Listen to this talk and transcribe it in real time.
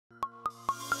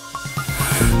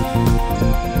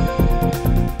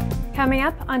Coming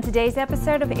up on today's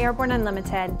episode of Airborne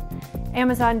Unlimited,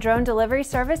 Amazon drone delivery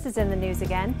service is in the news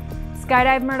again.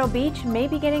 Skydive Myrtle Beach may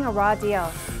be getting a raw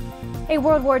deal. A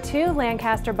World War II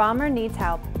Lancaster bomber needs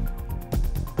help.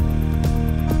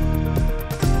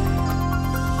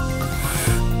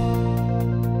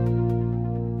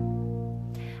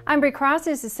 I'm Bree Cross.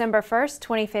 It's December 1st,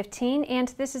 2015, and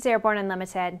this is Airborne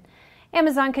Unlimited.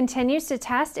 Amazon continues to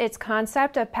test its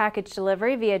concept of package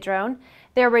delivery via drone.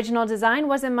 Their original design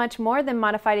wasn't much more than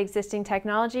modified existing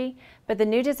technology, but the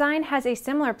new design has a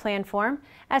similar plan form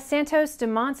as Santos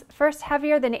Dumont's first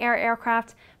heavier-than-air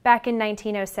aircraft back in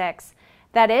 1906.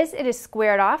 That is, it is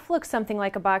squared off, looks something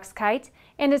like a box kite,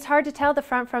 and it's hard to tell the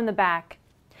front from the back.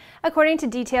 According to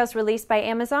details released by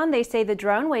Amazon, they say the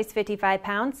drone weighs 55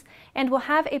 pounds and will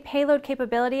have a payload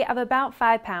capability of about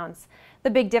 5 pounds. The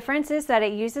big difference is that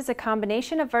it uses a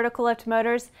combination of vertical lift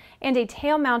motors and a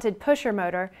tail-mounted pusher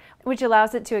motor, which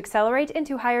allows it to accelerate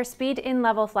into higher speed in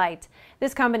level flight.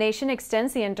 This combination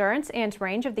extends the endurance and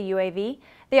range of the UAV.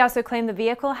 They also claim the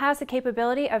vehicle has the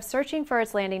capability of searching for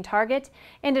its landing target,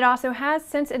 and it also has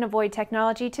sense and avoid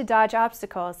technology to dodge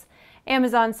obstacles.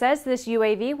 Amazon says this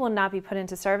UAV will not be put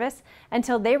into service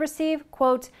until they receive,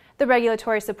 quote, the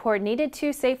regulatory support needed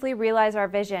to safely realize our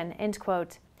vision, end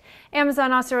quote.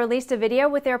 Amazon also released a video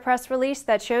with their press release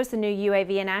that shows the new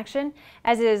UAV in action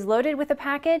as it is loaded with a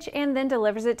package and then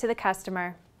delivers it to the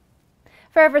customer.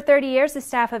 For over 30 years, the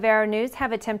staff of Aero-News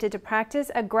have attempted to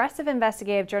practice aggressive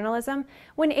investigative journalism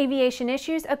when aviation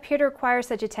issues appear to require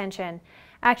such attention.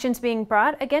 Actions being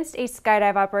brought against a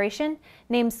skydive operation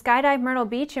named Skydive Myrtle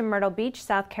Beach in Myrtle Beach,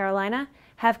 South Carolina,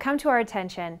 have come to our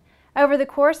attention. Over the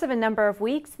course of a number of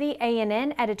weeks, the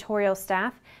ANN editorial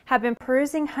staff have been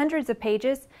perusing hundreds of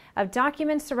pages of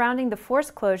documents surrounding the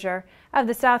forced closure of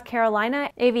the South Carolina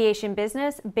aviation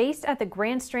business based at the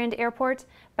Grand Strand Airport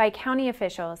by county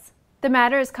officials. The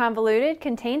matter is convoluted,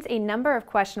 contains a number of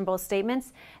questionable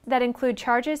statements that include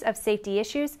charges of safety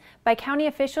issues by county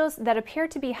officials that appear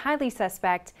to be highly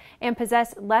suspect and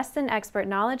possess less than expert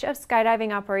knowledge of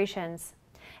skydiving operations.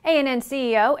 ANN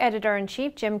CEO,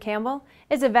 Editor-in-Chief Jim Campbell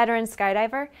is a veteran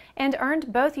skydiver and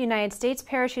earned both United States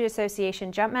Parachute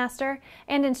Association Jumpmaster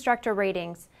and instructor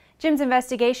ratings. Jim's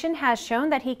investigation has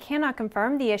shown that he cannot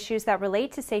confirm the issues that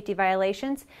relate to safety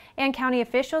violations, and county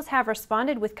officials have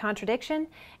responded with contradiction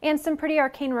and some pretty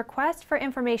arcane requests for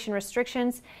information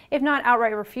restrictions, if not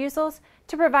outright refusals,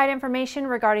 to provide information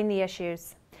regarding the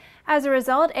issues. As a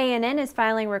result, ANN is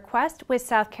filing requests with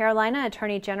South Carolina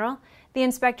Attorney General, the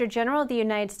Inspector General of the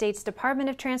United States Department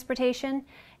of Transportation,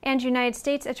 and United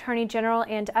States Attorney General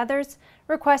and others,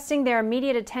 requesting their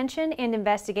immediate attention and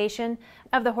investigation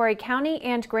of the Horry County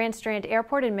and Grand Strand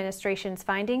Airport Administration's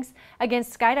findings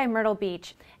against Skydive Myrtle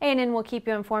Beach. ANN will keep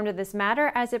you informed of this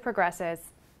matter as it progresses.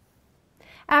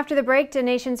 After the break,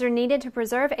 donations are needed to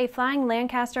preserve a flying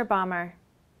Lancaster bomber.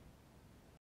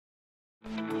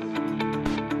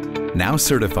 Now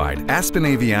certified, Aspen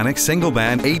Avionics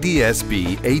single-band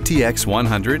ADS-B,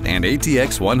 ATX-100, and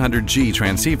ATX-100G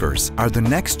transceivers are the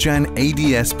next-gen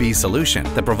ADS-B solution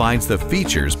that provides the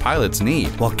features pilots need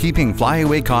while keeping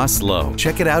flyaway costs low.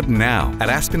 Check it out now at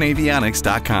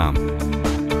aspenavionics.com.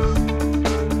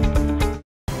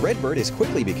 Redbird is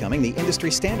quickly becoming the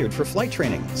industry standard for flight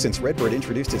training. Since Redbird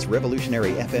introduced its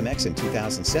revolutionary FMX in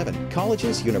 2007,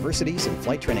 colleges, universities, and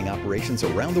flight training operations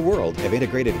around the world have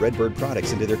integrated Redbird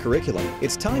products into their curriculum.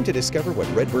 It's time to discover what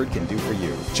Redbird can do for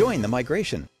you. Join the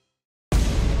migration.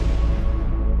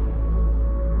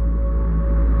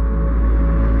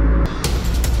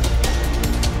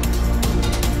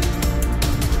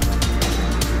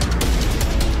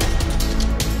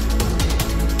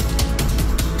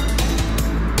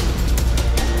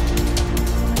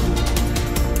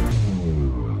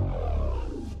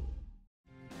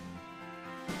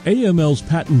 AML's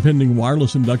patent-pending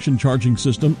wireless induction charging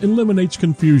system eliminates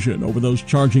confusion over those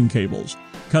charging cables,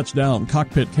 cuts down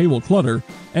cockpit cable clutter,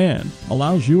 and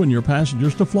allows you and your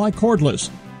passengers to fly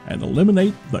cordless and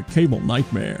eliminate the cable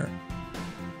nightmare.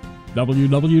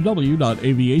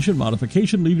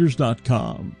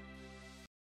 www.aviationmodificationleaders.com.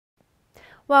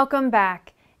 Welcome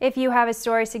back. If you have a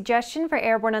story suggestion for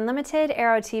Airborne Unlimited,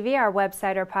 Aero-TV, our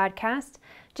website or podcast,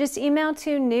 just email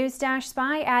to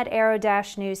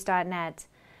news-spy@aero-news.net.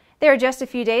 There are just a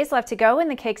few days left to go in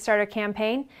the Kickstarter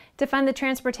campaign to fund the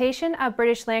transportation of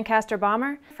British Lancaster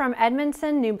bomber from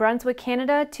Edmonton, New Brunswick,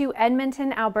 Canada to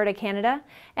Edmonton, Alberta, Canada,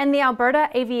 and the Alberta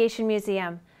Aviation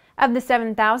Museum. Of the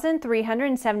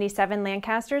 7,377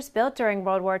 Lancasters built during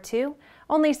World War II,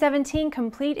 only 17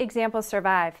 complete examples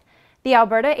survive. The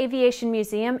Alberta Aviation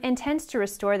Museum intends to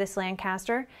restore this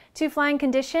Lancaster to flying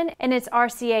condition in its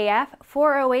RCAF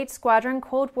 408 Squadron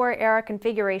Cold War-era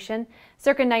configuration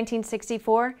circa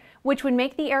 1964, which would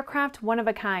make the aircraft one of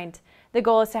a kind. The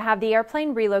goal is to have the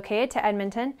airplane relocated to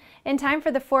Edmonton in time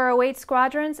for the 408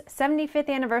 Squadron's 75th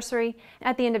anniversary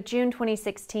at the end of June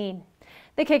 2016.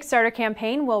 The Kickstarter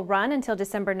campaign will run until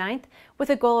December 9th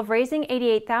with a goal of raising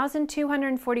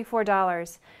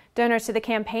 $88,244. Donors to the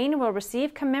campaign will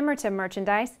receive commemorative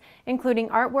merchandise, including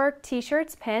artwork,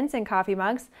 t-shirts, pens, and coffee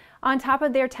mugs, on top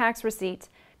of their tax receipt.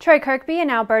 Troy Kirkby, an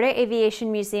Alberta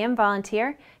Aviation Museum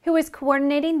volunteer who is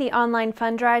coordinating the online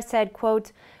fund drive, said,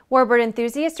 quote, "Warbird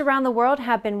enthusiasts around the world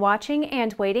have been watching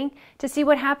and waiting to see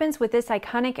what happens with this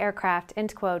iconic aircraft,"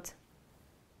 end quote.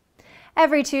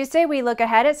 Every Tuesday, we look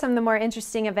ahead at some of the more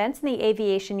interesting events in the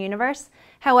aviation universe.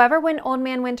 However, when Old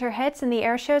Man Winter hits and the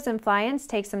air shows and fly-ins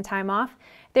take some time off,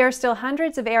 there are still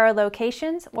hundreds of Aero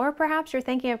locations, or perhaps you're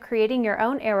thinking of creating your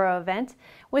own Aero event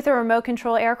with a remote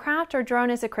control aircraft or drone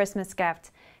as a Christmas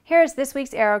gift. Here is this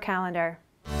week's Aero-Calendar.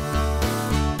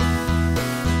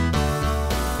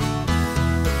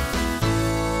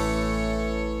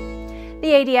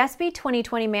 The ADS-B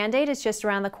 2020 mandate is just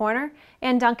around the corner,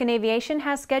 and Duncan Aviation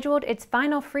has scheduled its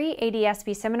final free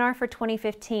ADS-B seminar for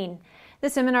 2015. The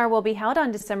seminar will be held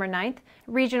on December 9th.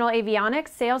 Regional Avionics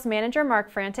Sales Manager Mark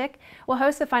Frantic will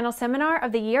host the final seminar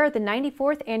of the year at the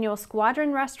 94th Annual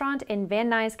Squadron Restaurant in Van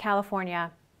Nuys, California.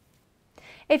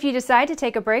 If you decide to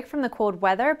take a break from the cold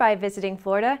weather by visiting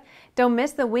Florida, don't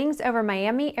miss the Wings Over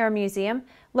Miami Air Museum,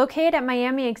 located at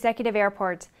Miami Executive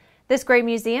Airport. This great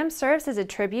museum serves as a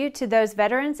tribute to those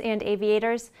veterans and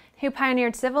aviators who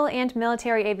pioneered civil and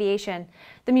military aviation.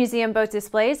 The museum both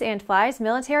displays and flies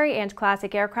military and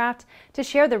classic aircraft to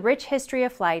share the rich history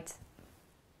of flight.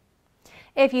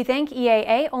 If you think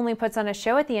EAA only puts on a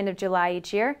show at the end of July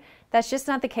each year, that's just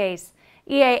not the case.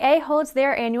 EAA holds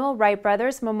their annual Wright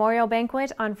Brothers Memorial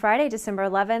Banquet on Friday, December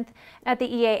 11th at the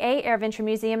EAA AirVenture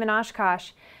Museum in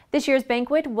Oshkosh. This year's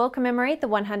banquet will commemorate the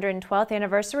 112th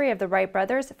anniversary of the Wright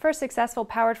brothers' first successful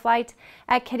powered flight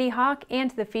at Kitty Hawk, and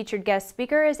the featured guest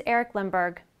speaker is Eric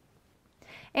Limberg.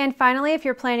 And finally, if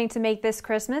you're planning to make this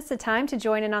Christmas a time to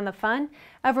join in on the fun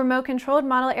of remote-controlled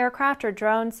model aircraft or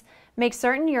drones, make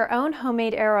certain your own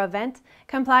homemade Aero event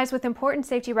complies with important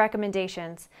safety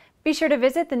recommendations. Be sure to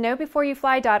visit the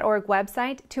KnowBeforeYouFly.org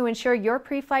website to ensure your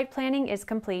pre-flight planning is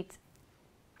complete.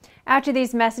 After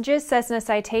these messages, Cessna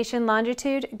Citation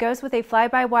Longitude goes with a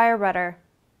fly-by-wire rudder.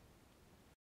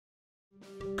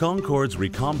 Concorde's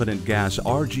recombinant gas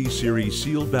RG series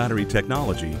sealed battery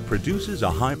technology produces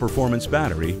a high-performance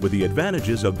battery with the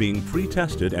advantages of being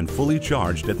pre-tested and fully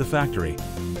charged at the factory.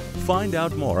 Find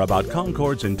out more about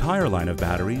Concorde's entire line of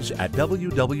batteries at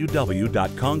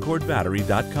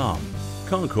www.concordebattery.com.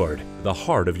 Concorde, the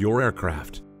heart of your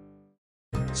aircraft.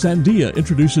 Sandia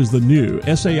introduces the new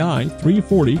SAI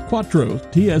 340 Quattro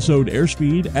TSO'd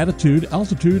airspeed, attitude,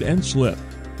 altitude, and slip.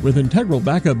 With integral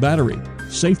backup battery,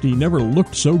 safety never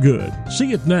looked so good.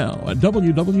 See it now at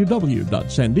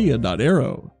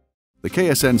www.sandia.aero. The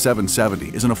KSN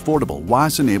 770 is an affordable,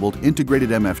 WAS-enabled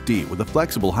integrated MFD with a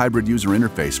flexible hybrid user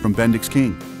interface from Bendix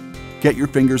King. Get your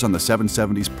fingers on the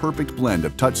 770's perfect blend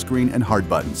of touchscreen and hard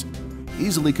buttons.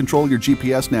 Easily control your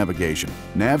GPS navigation,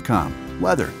 Navcom,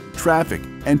 weather, traffic,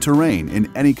 and terrain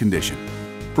in any condition.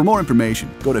 For more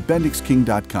information, go to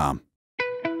bendixking.com.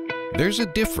 There's a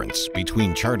difference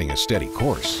between charting a steady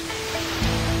course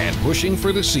and pushing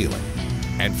for the ceiling.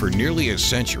 And for nearly a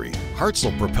century,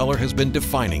 Hartzell Propeller has been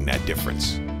defining that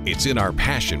difference. It's in our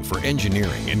passion for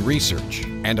engineering and research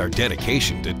and our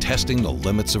dedication to testing the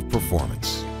limits of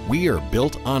performance. We are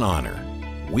built on honor.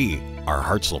 We are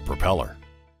Hartzell Propeller.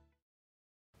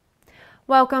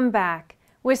 Welcome back.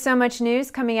 With so much news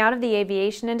coming out of the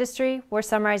aviation industry, we're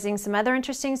summarizing some other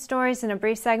interesting stories in a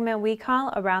brief segment we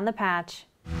call Around the Patch.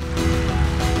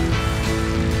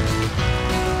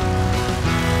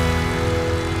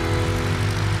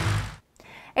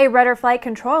 A rudder flight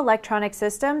control electronic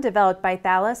system developed by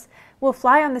Thales will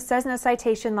fly on the Cessna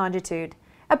Citation Longitude.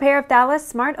 A pair of Thales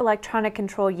smart electronic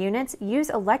control units use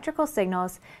electrical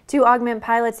signals to augment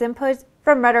pilots' input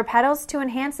from rudder pedals to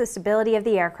enhance the stability of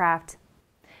the aircraft.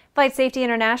 FlightSafety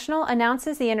International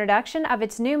announces the introduction of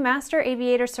its new Master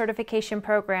Aviator Certification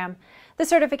program. The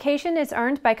certification is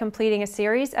earned by completing a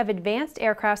series of advanced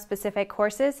aircraft-specific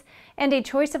courses and a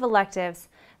choice of electives.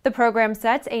 The program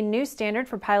sets a new standard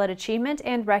for pilot achievement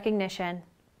and recognition.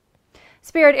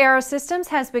 Spirit Aerosystems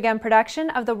has begun production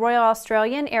of the Royal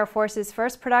Australian Air Force's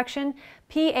first production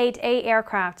P-8A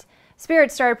aircraft.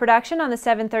 Spirit started production on the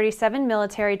 737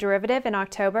 military derivative in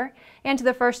October, and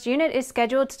the first unit is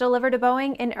scheduled to deliver to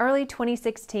Boeing in early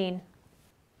 2016.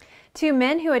 Two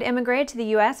men who had immigrated to the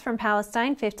U.S. from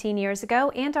Palestine 15 years ago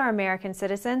and are American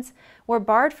citizens were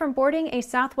barred from boarding a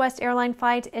Southwest airline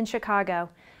flight in Chicago.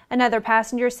 Another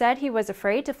passenger said he was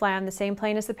afraid to fly on the same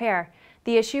plane as the pair.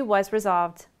 The issue was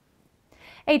resolved.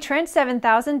 A Trent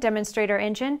 7000 demonstrator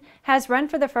engine has run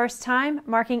for the first time,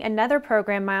 marking another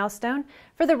program milestone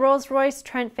for the Rolls-Royce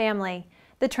Trent family.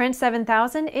 The Trent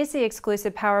 7000 is the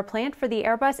exclusive power plant for the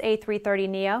Airbus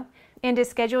A330neo and is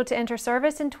scheduled to enter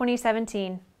service in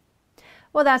 2017.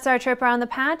 Well, that's our trip around the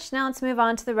patch. Now let's move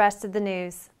on to the rest of the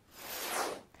news.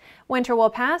 Winter will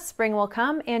pass, spring will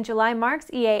come, and July marks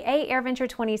EAA AirVenture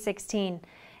 2016.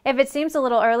 If it seems a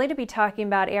little early to be talking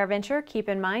about AirVenture, keep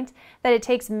in mind that it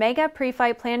takes mega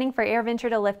pre-flight planning for AirVenture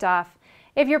to lift off.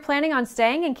 If you're planning on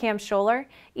staying in Camp Scholler,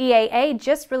 EAA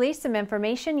just released some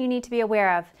information you need to be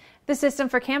aware of. The system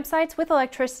for campsites with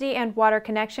electricity and water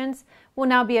connections will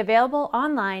now be available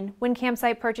online when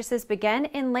campsite purchases begin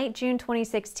in late June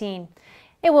 2016.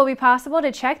 It will be possible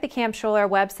to check the Camp Scholler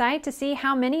website to see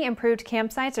how many improved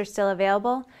campsites are still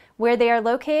available, where they are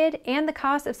located, and the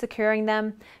cost of securing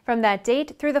them from that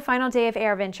date through the final day of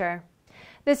AirVenture.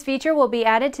 This feature will be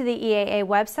added to the EAA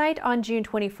website on June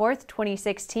 24,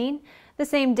 2016, the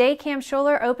same day Camp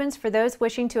Scholler opens for those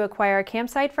wishing to acquire a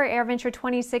campsite for AirVenture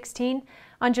 2016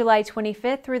 on July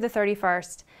 25th through the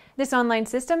 31st. This online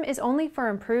system is only for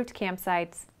improved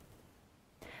campsites.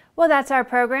 Well, that's our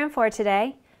program for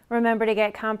today. Remember to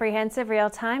get comprehensive,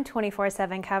 real-time,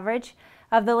 24/7 coverage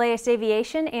of the latest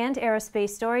aviation and aerospace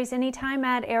stories anytime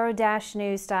at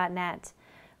aero-news.net.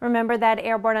 Remember that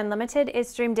Airborne Unlimited is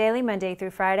streamed daily Monday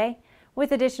through Friday,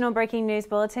 with additional breaking news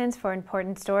bulletins for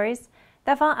important stories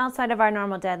that fall outside of our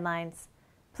normal deadlines.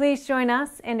 Please join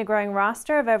us and a growing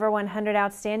roster of over 100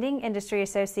 outstanding industry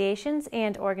associations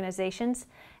and organizations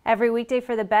every weekday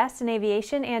for the best in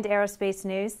aviation and aerospace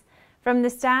news from the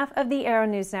staff of the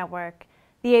Aero-News Network,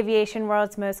 the aviation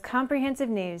world's most comprehensive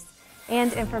news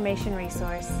and information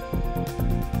resource.